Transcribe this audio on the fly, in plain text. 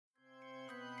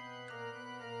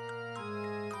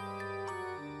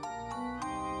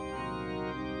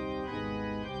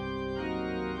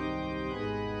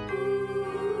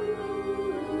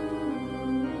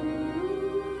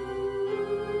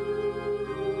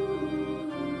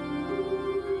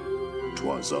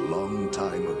'Twas a long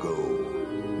time ago,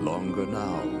 longer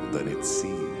now than it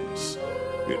seems,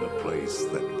 in a place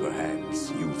that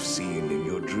perhaps you've seen in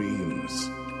your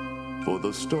dreams. For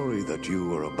the story that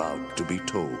you are about to be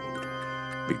told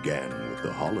began with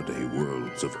the holiday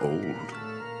worlds of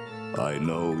old. I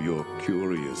know you're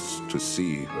curious to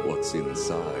see what's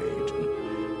inside.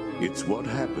 It's what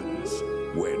happens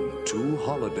when two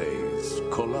holidays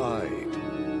collide.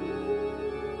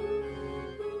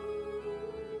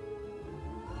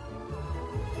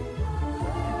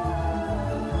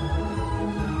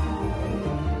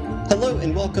 Hello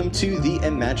and welcome to the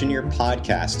Imagineer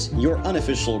Podcast, your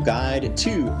unofficial guide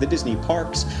to the Disney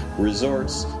parks,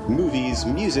 resorts, movies,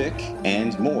 music,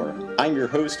 and more. I'm your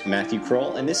host, Matthew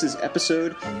Kroll, and this is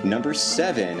episode number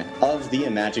 7 of the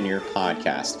Imagineer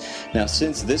Podcast. Now,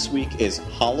 since this week is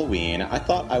Halloween, I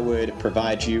thought I would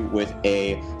provide you with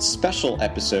a special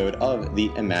episode of the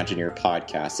Imagineer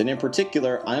Podcast. And in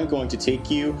particular, I'm going to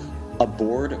take you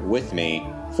aboard with me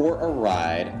for a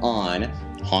ride on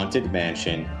Haunted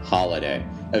Mansion Holiday,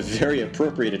 a very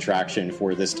appropriate attraction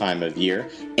for this time of year,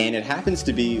 and it happens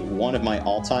to be one of my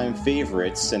all-time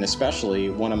favorites, and especially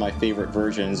one of my favorite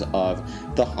versions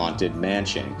of the Haunted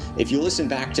Mansion. If you listen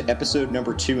back to episode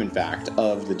number 2, in fact,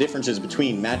 of the differences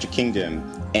between Magic Kingdom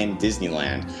and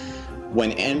Disneyland,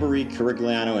 when Anne-Marie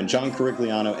Carigliano and John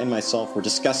Carigliano and myself were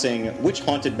discussing which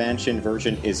Haunted Mansion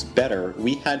version is better,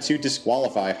 we had to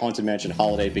disqualify Haunted Mansion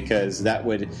Holiday because that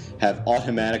would have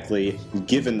automatically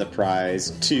given the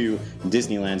prize to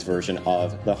Disneyland's version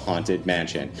of the Haunted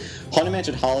Mansion. Haunted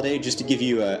Mansion Holiday, just to give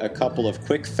you a couple of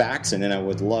quick facts, and then I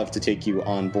would love to take you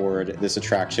on board this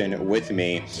attraction with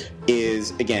me,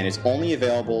 is, again, it's only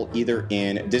available either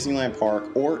in Disneyland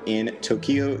Park or in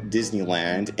Tokyo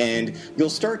Disneyland, and you'll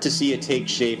start to see it take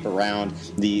shape around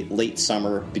the late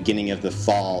summer, beginning of the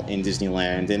fall in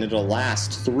Disneyland, and it'll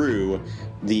last through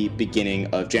the beginning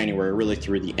of January, really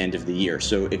through the end of the year.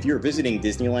 So if you're visiting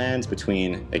Disneyland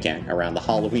between, again, around the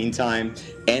Halloween time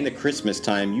and the Christmas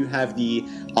time, you have the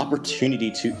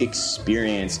opportunity to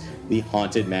experience the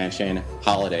Haunted Mansion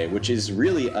Holiday, which is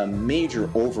really a major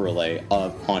overlay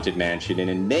of Haunted Mansion, and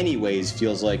in many ways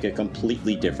feels like a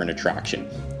completely different attraction.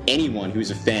 Anyone who's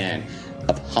a fan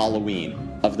of Halloween,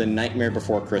 of The Nightmare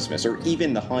Before Christmas, or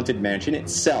even the Haunted Mansion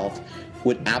itself,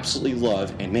 would absolutely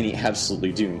love, and many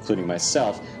absolutely do, including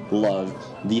myself, love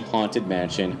the Haunted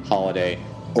Mansion Holiday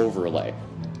overlay.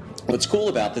 What's cool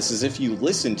about this is if you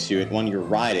listen to it when you're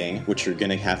riding, which you're going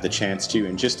to have the chance to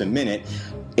in just a minute,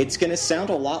 it's going to sound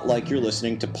a lot like you're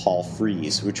listening to Paul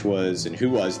Frees, who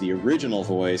was the original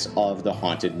voice of the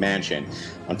Haunted Mansion.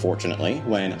 Unfortunately,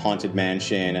 when Haunted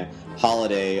Mansion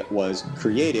Holiday was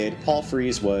created, Paul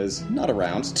Frees was not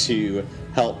around to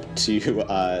help to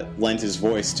lend his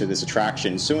voice to this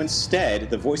attraction. So instead,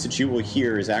 the voice that you will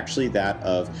hear is actually that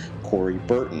of Corey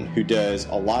Burton, who does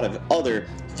a lot of other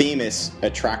famous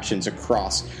attractions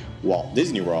across Walt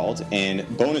Disney World. And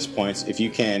bonus points if you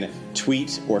can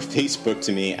tweet or Facebook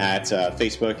to me at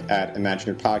Facebook at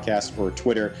Imagineer Podcast or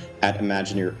Twitter at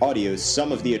Imagineer Audio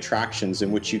some of the attractions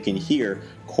in which you can hear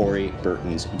Corey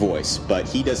Burton's voice. But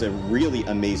he does a really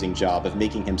amazing job of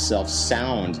making himself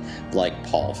sound like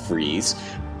Paul Frees,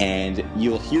 and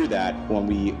you'll hear that when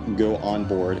we go on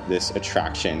board this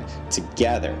attraction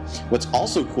together. What's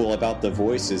also cool about the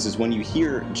voices is when you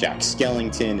hear Jack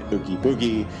Skellington, Oogie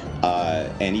Boogie,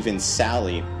 and even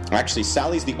Sally. Actually,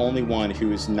 Sally's the only one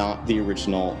who is not the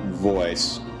original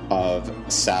voice of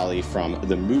Sally from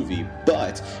the movie,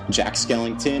 but Jack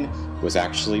Skellington was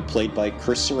actually played by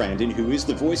Chris Sarandon, who is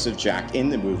the voice of Jack in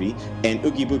the movie, and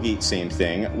Oogie Boogie, same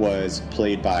thing, was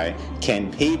played by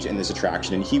Ken Page in this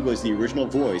attraction, and he was the original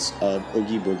voice of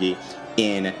Oogie Boogie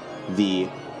in the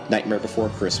Nightmare Before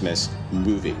Christmas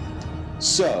movie.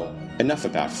 So, enough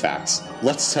about facts.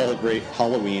 Let's celebrate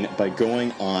Halloween by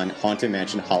going on Haunted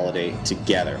Mansion Holiday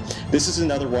together. This is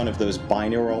another one of those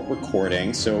binaural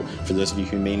recordings, so for those of you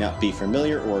who may not be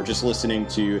familiar or just listening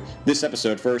to this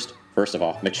episode First of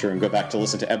all, make sure and go back to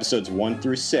listen to episodes 1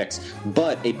 through 6.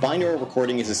 But a binaural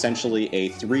recording is essentially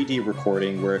a 3D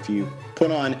recording where if you put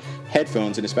on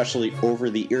headphones, and especially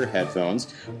over-the-ear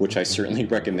headphones, which I certainly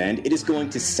recommend, it is going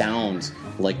to sound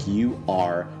like you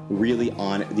are really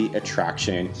on the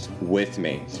attraction with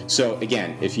me. So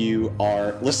again, if you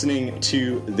are listening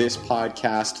to this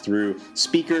podcast through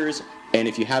speakers, and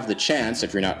if you have the chance,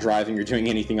 if you're not driving or doing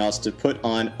anything else, to put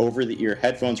on over-the-ear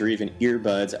headphones or even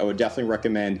earbuds, I would definitely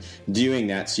recommend doing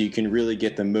that so you can really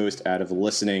get the most out of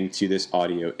listening to this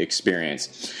audio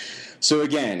experience. So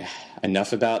again,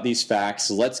 enough about these facts.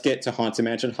 Let's get to Haunted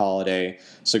Mansion Holiday.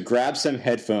 So grab some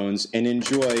headphones and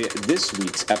enjoy this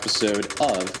week's episode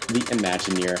of the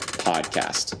Imagineer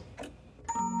Podcast.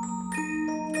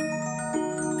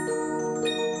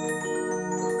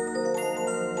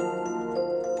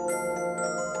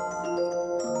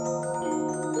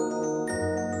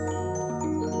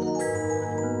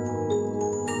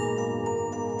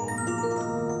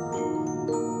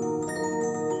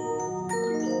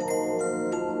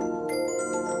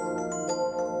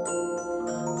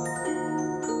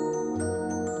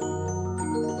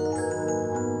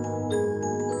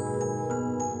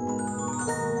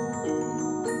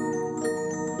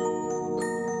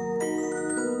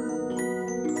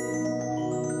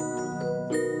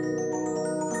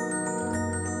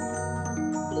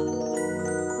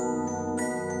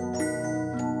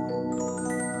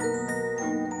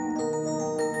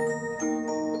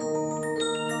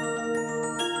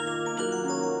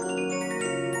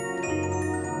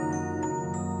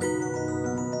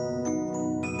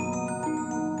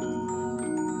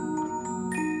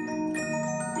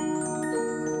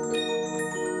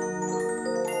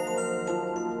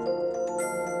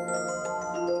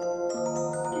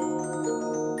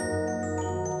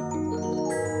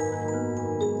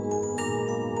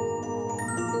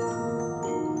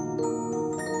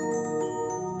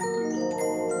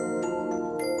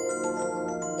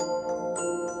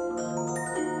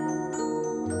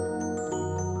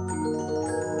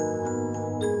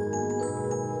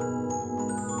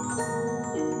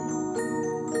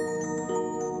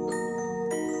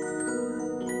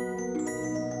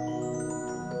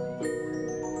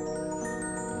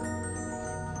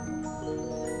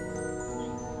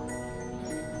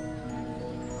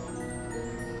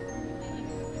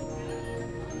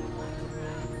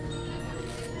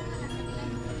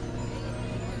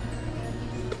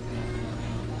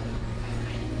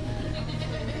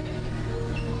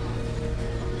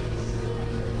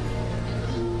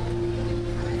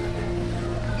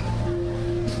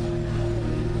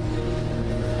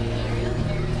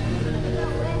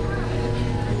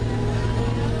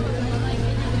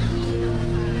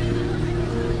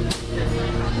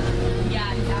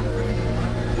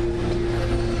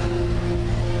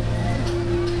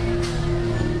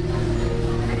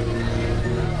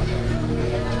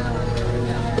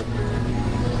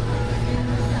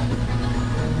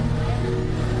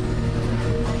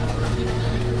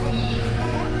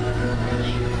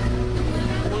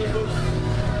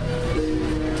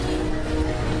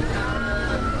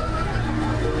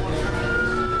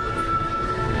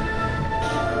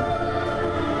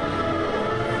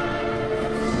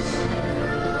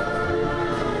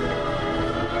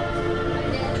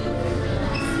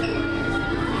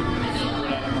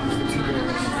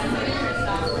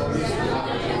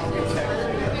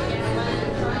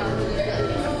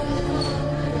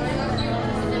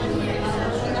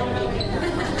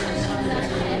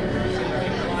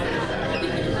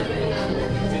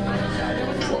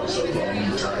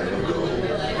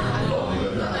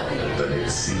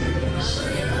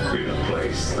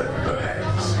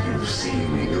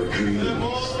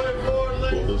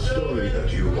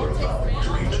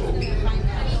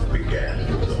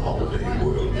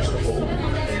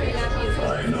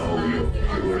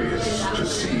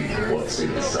 what's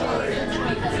inside.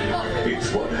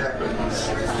 It's what happens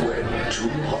when two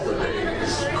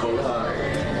holidays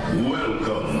collide.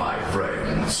 Welcome, my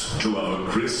friends, to our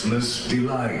Christmas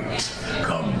delight.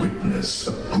 Come witness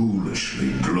a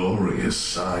ghoulishly glorious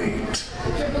sight.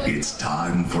 It's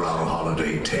time for our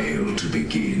holiday tale to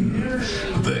begin.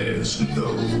 There's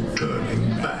no turning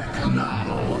back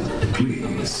now.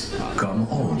 Please, come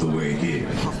all the way in.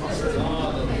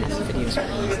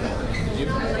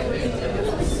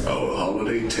 Our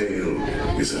holiday tale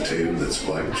is a tale that's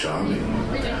quite charming,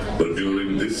 but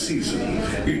during this season,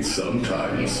 it's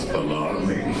sometimes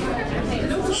alarming.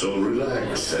 So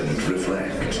relax and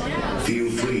reflect.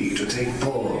 Feel free to take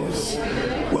pause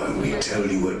while we tell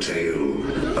you a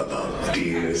tale about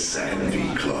dear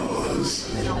Sandy Claus.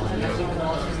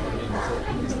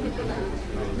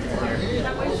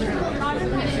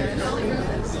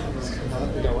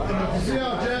 See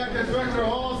how Jack Inspector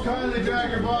Halls kindly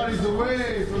drag your bodies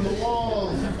away from the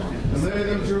walls and lay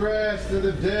them to rest in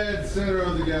the dead center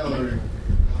of the gallery.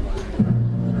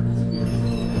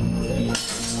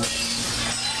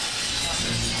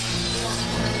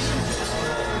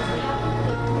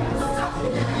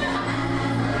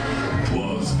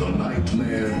 Twas the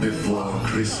nightmare before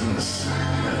Christmas,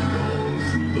 and all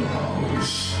through the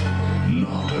house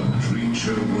not a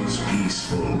creature was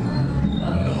peaceful,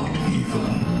 not even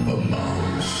a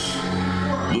mouse.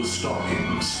 The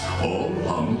stockings, all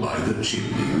hung by the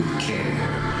chimney with care,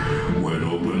 when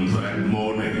opened that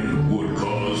morning, would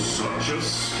cause such a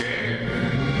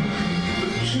scare.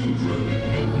 The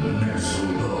children,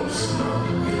 nestled all snug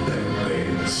in their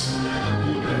beds,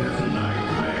 would have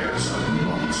nightmares of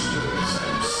monsters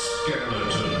and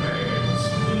skeleton heads.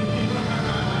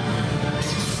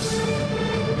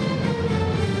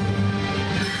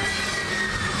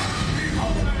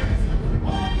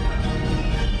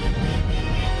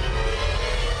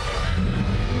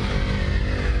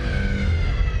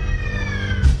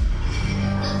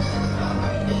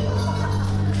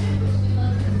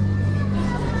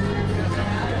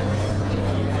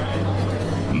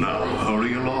 Now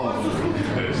hurry along,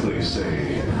 as they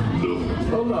say, look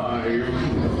alive.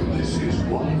 This is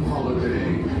one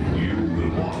holiday you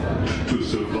will want to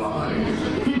survive.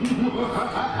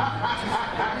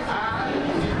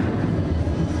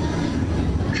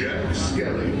 Jack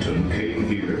Skellington came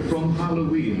here from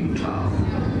Halloween Town.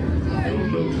 You'll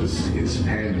notice his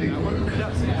handiwork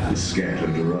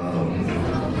scattered around.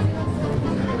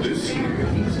 This year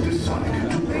he's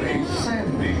decided to play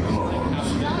Sandy Claus.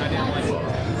 But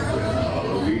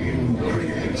Halloween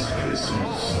creates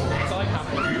Christmas.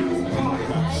 You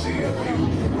might see a few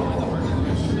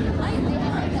wrongs.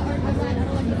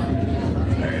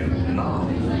 And now,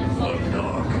 a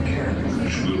dark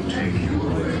carriage will take you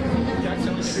away.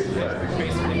 Sit back,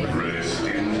 rest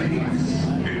in peace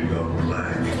in the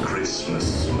black Christmas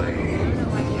sleigh.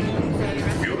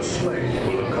 Your sleigh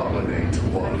will accommodate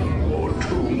one or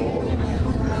two more.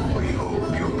 We hope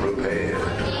you're prepared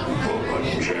for what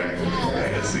Jack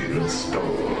has in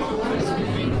store.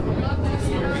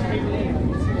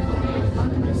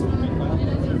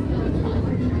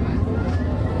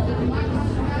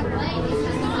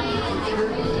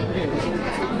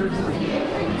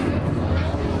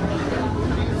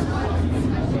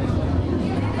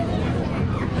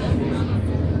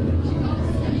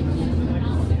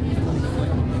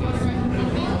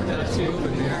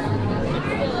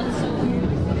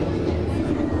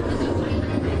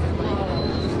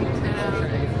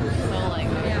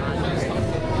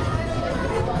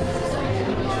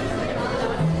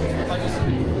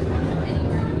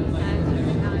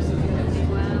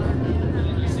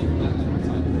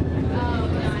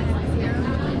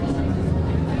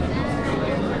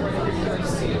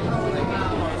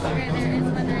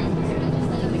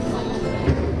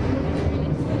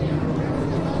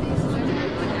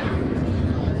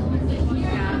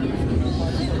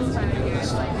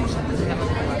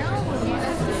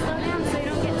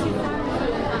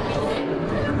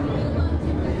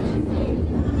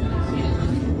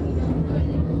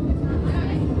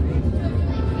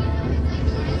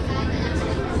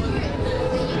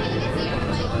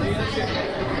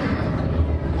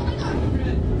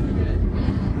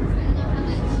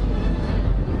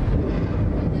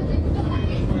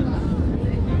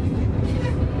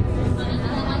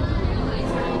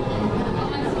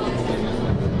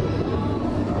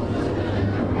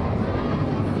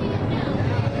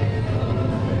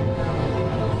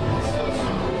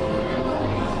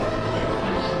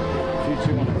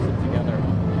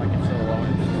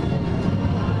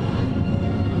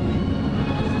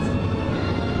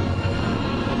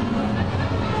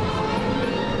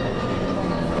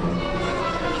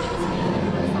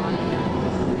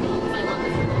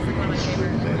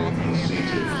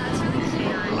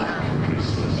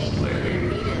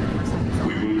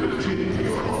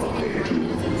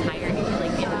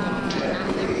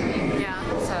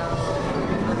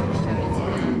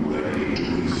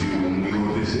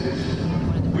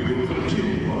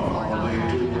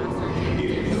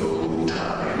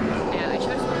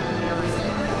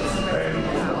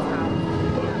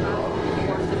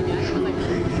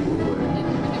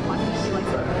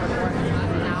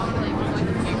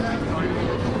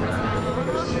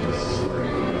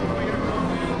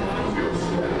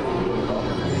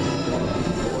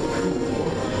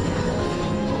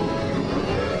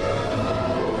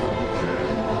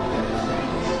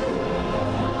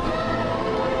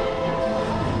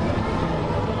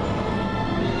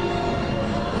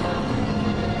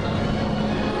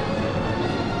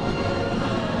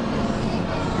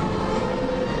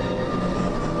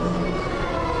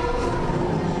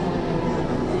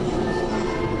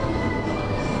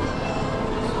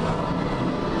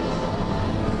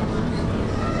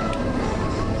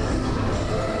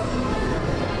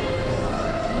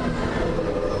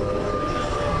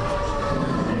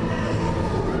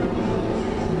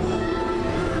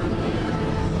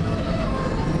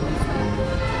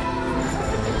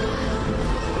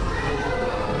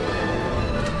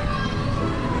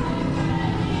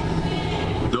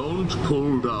 Don't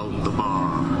pull down the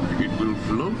bar. It will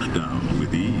float down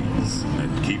with ease.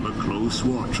 And keep a close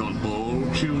watch on all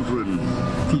children,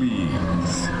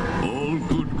 please. All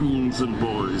good ghouls and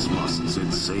boys must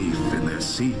sit safe in their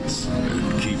seats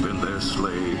and keep in their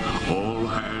sleigh all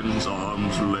hands,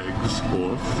 arms, legs,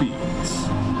 or feet.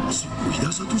 Si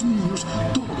cuidas a tus niños,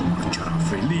 todo marchará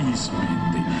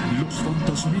felizmente. Los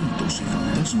fantasmitos y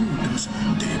fantasmitas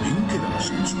deben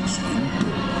quedarse en su asiento.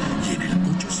 Y en el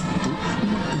cochecito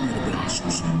mantener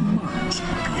brazos, manos,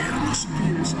 piernas y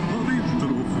pies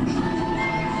adentro.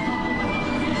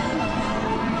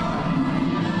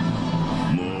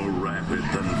 More rapid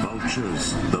than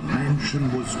vultures, the mansion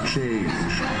was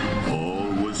changed. All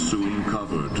was soon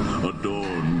covered,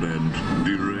 adorned, and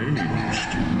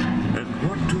deranged. And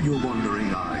what to your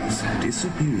wondering eyes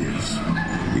disappears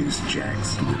is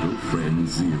Jack's little friend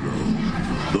Zero,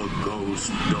 the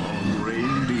ghost dog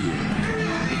reindeer.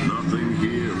 Nothing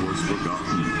here was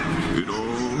forgotten. It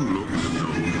all looked so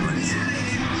pleasant.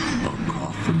 A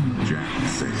coffin, Jack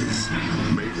says,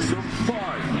 makes a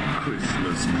fine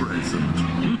Christmas present.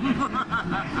 A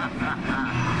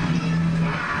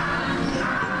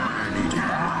man-eating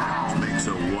plant makes a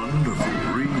wonderful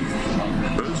wreath,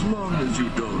 as long as you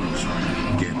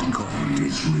don't get caught.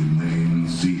 Please remain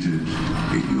seated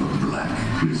in your black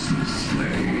Christmas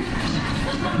sleigh.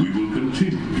 We will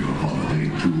continue your holiday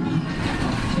tour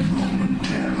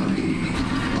momentarily.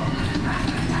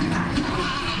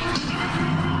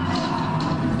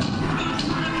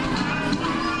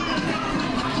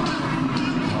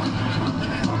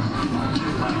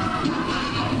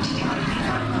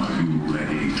 Are you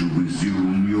ready to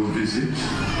resume your visit?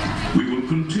 We will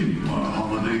continue our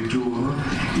holiday tour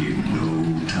in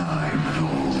no time at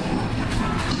all.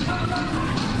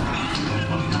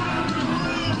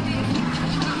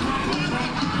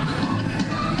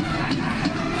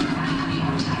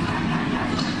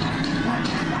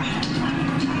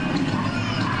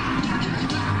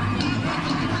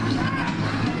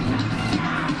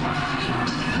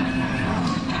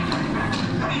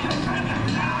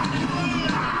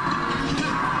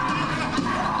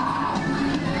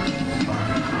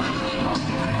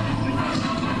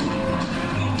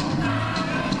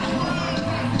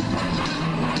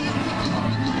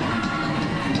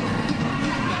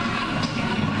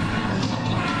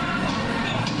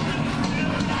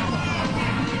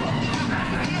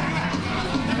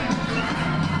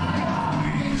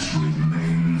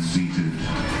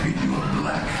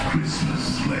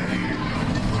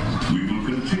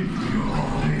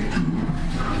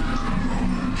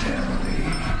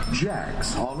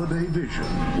 Jack's holiday vision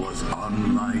was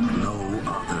unlike no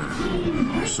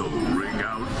other. So ring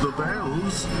out the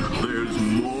bells. There's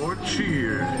more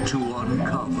cheer to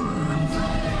uncover.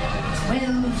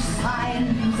 12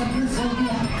 signs of the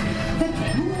zodiac that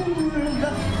rule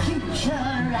the future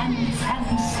and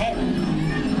transcend.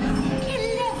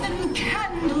 11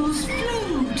 candles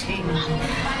floating,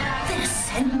 the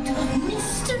scent of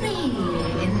mystery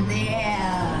in the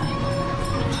air.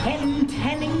 10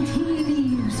 telling tea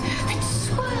leaves that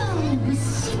swirl with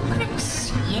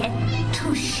secrets yet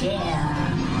to share.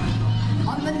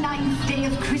 On the 9th day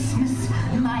of Christmas,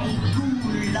 my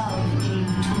ghoul love came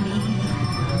to me.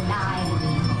 9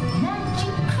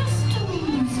 magic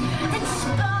crystals that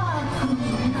sparkle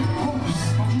in a force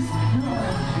that is pure.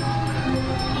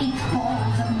 8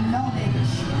 balls of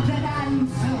knowledge that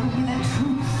answer with a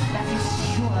truth that is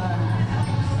sure.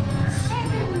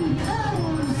 7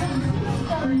 pearls of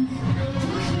wisdom to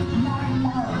keep my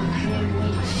love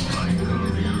enriched.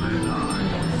 6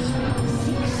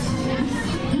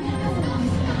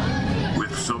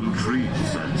 With some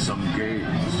treats and some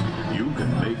games, you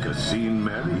can make a scene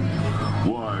merry.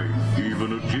 Why,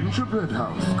 even a gingerbread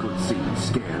house could seem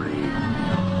scary.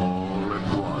 All at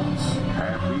once,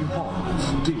 happy haunts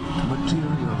did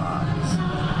materialize,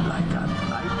 like a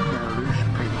nightmarish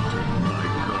painting by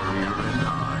Currier and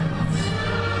Ives.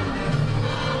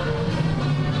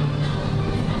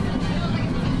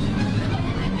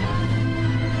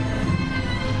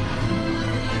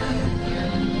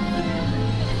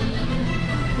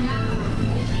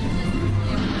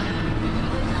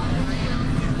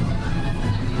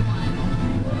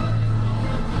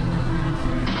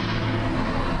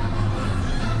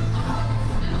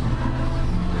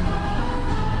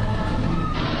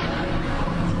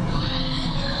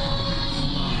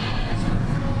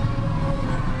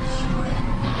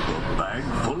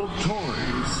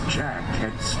 Jack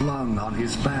had slung on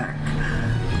his back.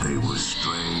 They were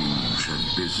strange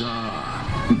and bizarre,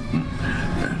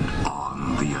 and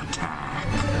on the attack.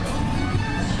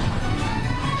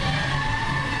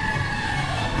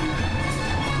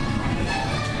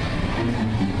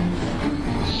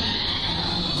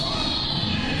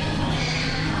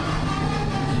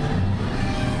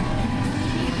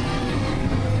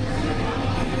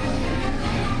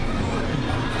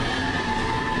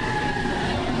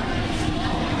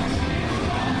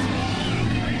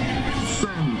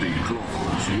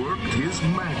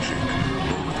 was magic,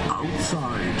 both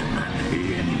outside and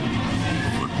in.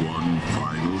 But one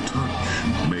final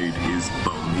touch made his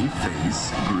bony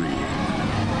face grin.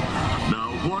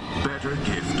 Now what better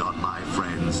gift on my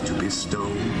friends to bestow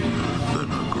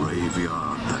than a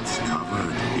graveyard that's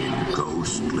covered in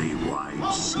ghostly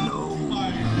white snow?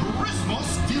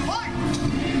 Christmas delight!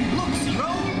 Look, Zero,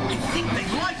 I think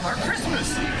they like our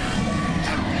Christmas.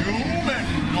 Have you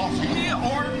been naughty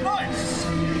or nice?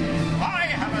 I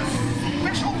have a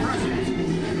special present.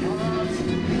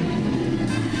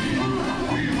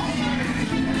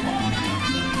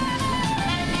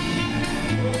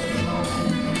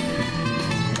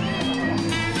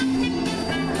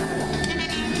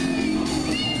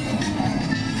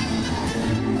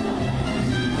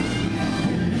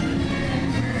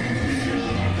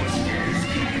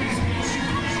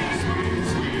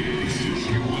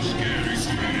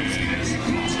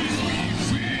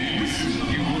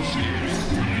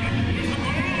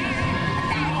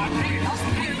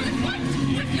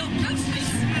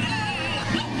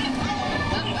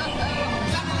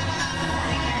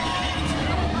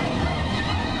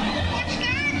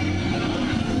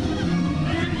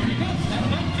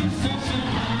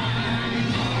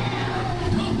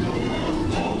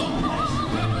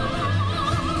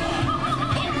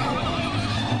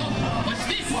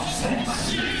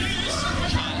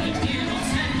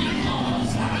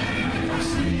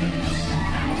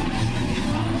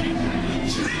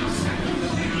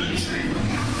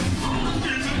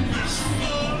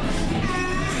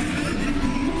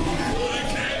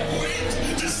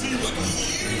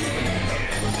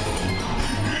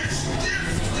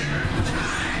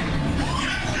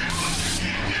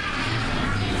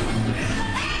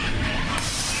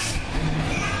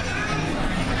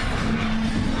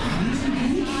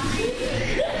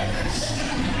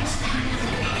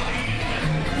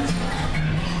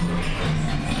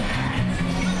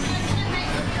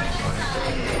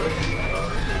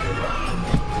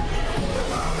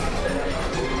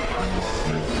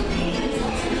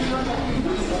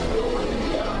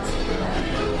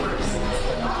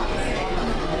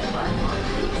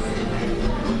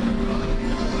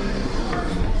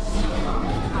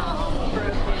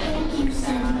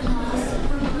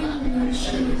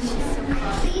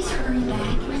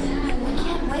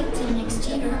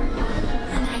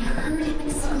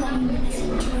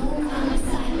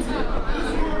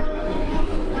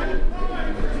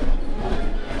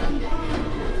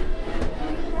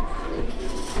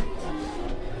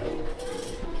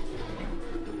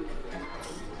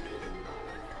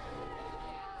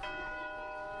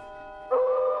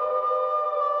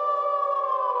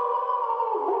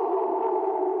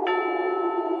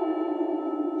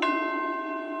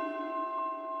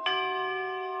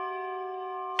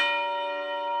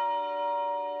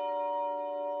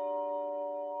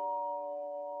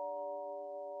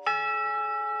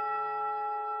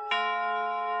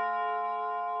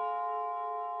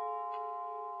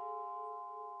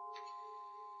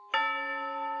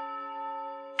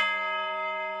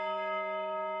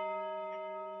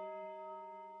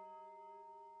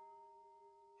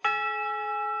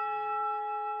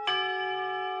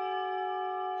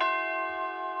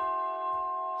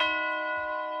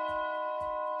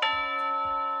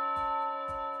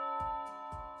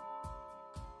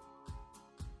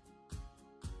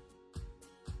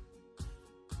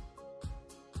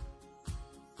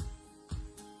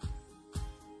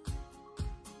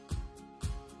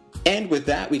 And with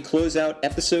that, we close out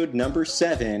episode number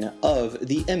 7 of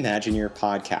the Imagineer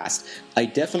podcast. I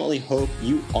definitely hope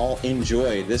you all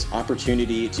enjoyed this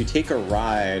opportunity to take a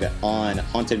ride on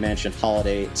Haunted Mansion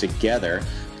Holiday together.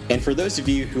 And for those of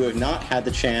you who have not had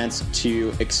the chance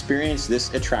to experience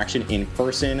this attraction in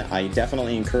person, I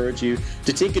definitely encourage you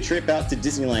to take a trip out to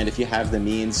Disneyland if you have the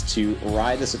means to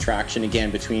ride this attraction again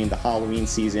between the Halloween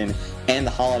season and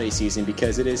the holiday season,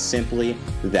 because it is simply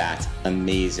that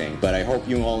amazing. But I hope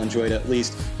you all enjoyed at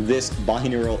least this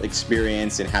binaural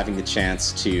experience and having the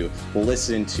chance to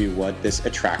listen to what this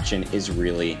attraction is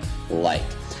really like.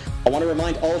 I want to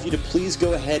remind all of you to please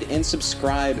go ahead and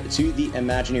subscribe to the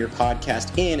Imagineer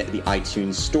podcast in the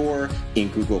iTunes Store, in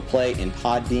Google Play, in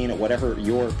Podbean, whatever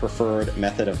your preferred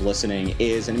method of listening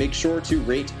is. And make sure to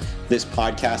rate this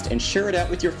podcast and share it out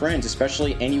with your friends,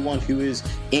 especially anyone who is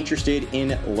interested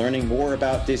in learning more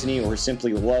about Disney or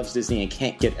simply loves Disney and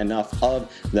can't get enough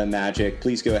of the magic.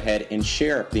 Please go ahead and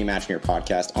share the Imagineer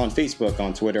podcast on Facebook,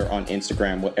 on Twitter, on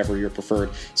Instagram, whatever your preferred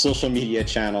social media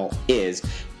channel is.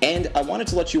 And I wanted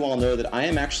to let you all know that I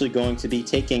am actually going to be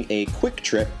taking a quick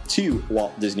trip to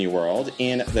Walt Disney World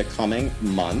in the coming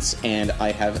months, and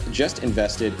I have just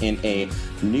invested in a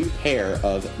new pair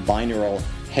of binaural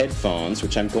headphones,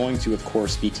 which I'm going to, of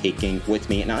course, be taking with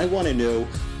me, and I want to know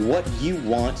what you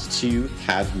want to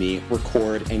have me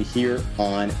record and hear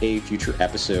on a future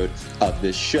episode of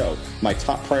this show. My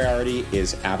top priority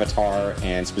is Avatar,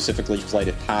 and specifically Flight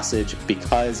of Passage,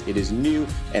 because it is new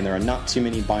and there are not too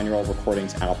many binaural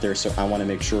recordings out there, so I want to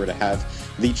make sure to have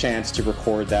the chance to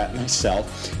record that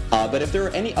myself. But if there are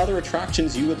any other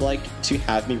attractions you would like to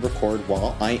have me record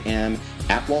while I am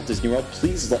at Walt Disney World,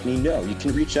 please let me know. You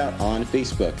can reach out on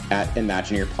Facebook at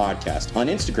Imagineer Podcast, on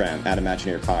Instagram at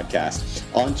Imagineer Podcast,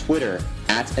 on Twitter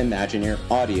at Imagineer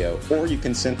Audio, or you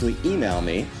can simply email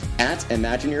me at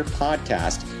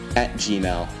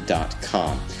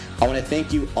imagineerpodcast@gmail.com. I want to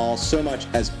thank you all so much,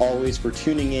 as always, for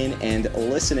tuning in and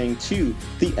listening to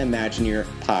the Imagineer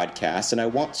Podcast, and I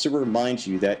want to remind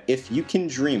you that if you can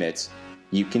dream it,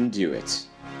 you can do it.